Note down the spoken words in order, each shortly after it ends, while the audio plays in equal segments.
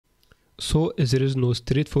So there is no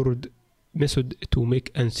straightforward method to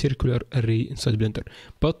make a circular array inside Blender,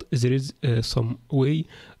 but there is some way,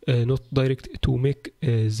 not direct, to make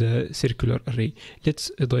the circular array.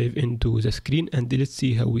 Let's dive into the screen and let's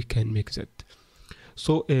see how we can make that.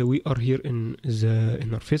 So we are here in the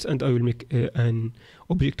interface, and I will make an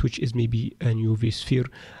object which is maybe a UV sphere,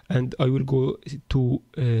 and I will go to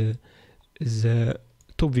the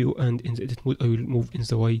top view, and in the edit mode I will move in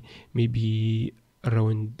the Y maybe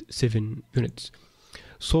around 7 units.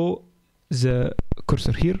 So the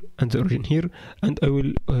cursor here and the origin here, and I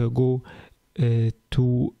will go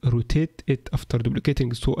to rotate it after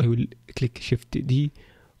duplicating. So I will click Shift D,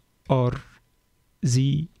 R,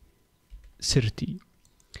 Z, 30,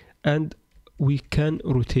 and we can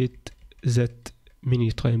rotate that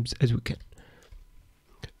many times as we can.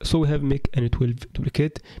 So we have make an 12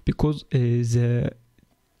 duplicate because the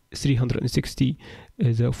 360,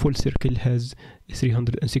 the full circle has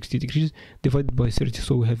 360 degrees divided by 30,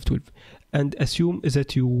 so we have 12. And assume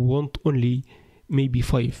that you want only maybe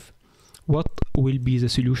 5. What will be the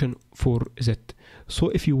solution for that? So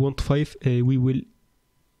if you want 5, we will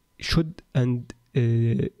should and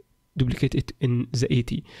duplicate it in the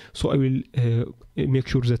 80. So I will make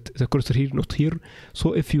sure that the cursor here, not here.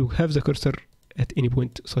 So if you have the cursor at any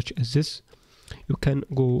point such as this, you can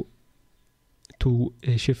go to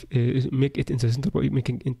make it in the center by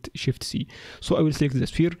making it Shift C. So I will select the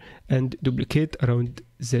sphere and duplicate around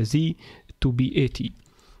the Z to be 80,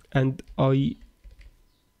 and I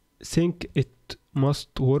think it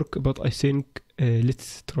must work, but I think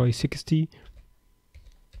let's try 60.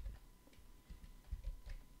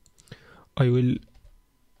 I will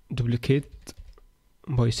duplicate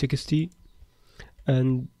by 60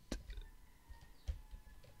 and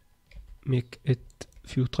make it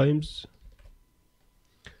few times.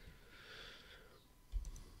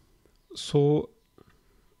 So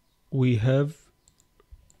we have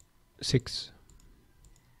 6.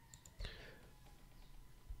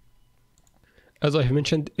 As I have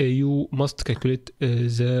mentioned, you must calculate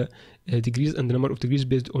the degrees and the number of degrees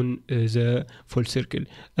based on the full circle.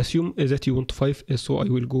 Assume that you want 5, so I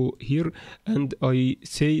will go here and I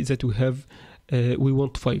say that we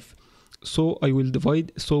want 5. So I will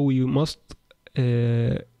divide, so we must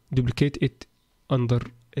duplicate it under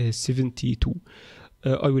 72.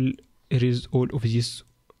 I will erase all of this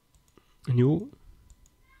new,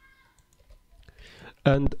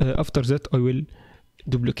 and after that I will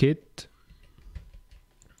duplicate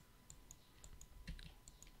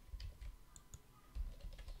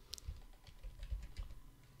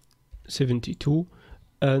 (72)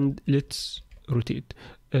 and let's rotate.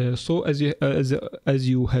 So as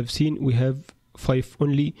you have seen, we have 5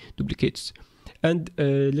 only duplicates, and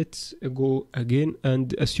let's go again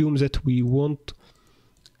and assume that we want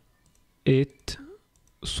 8.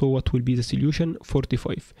 So what will be the solution?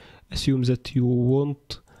 45. Assume that you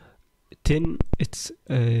want 10, it's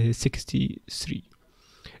 63.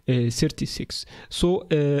 36. So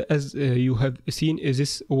as you have seen,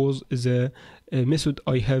 this was the method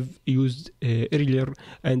I have used earlier,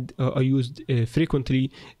 and I used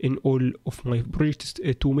frequently in all of my projects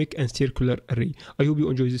to make a circular array. I hope you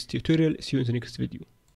enjoy this tutorial. See you in the next video.